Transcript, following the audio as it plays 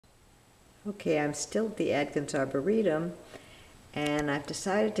Okay, I'm still at the Adkins Arboretum, and I've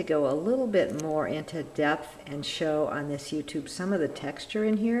decided to go a little bit more into depth and show on this YouTube some of the texture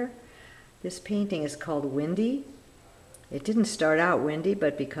in here. This painting is called Windy. It didn't start out windy,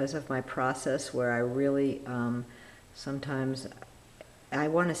 but because of my process where I really sometimes, I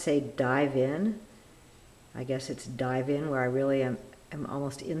want to say dive in. I guess it's dive in where I really am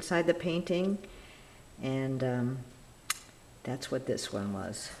almost inside the painting, and that's what this one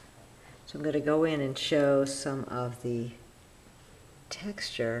was. So I'm going to go in and show some of the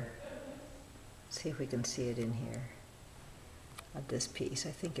texture. See if we can see it in here of this piece.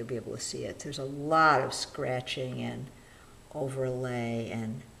 I think you'll be able to see it. There's a lot of scratching and overlay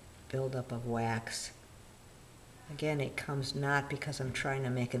and buildup of wax. Again, it comes not because I'm trying to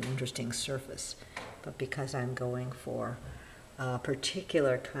make an interesting surface, but because I'm going for a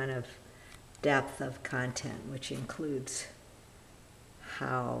particular kind of depth of content, which includes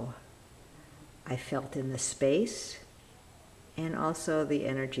how I felt in the space and also the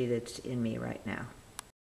energy that's in me right now.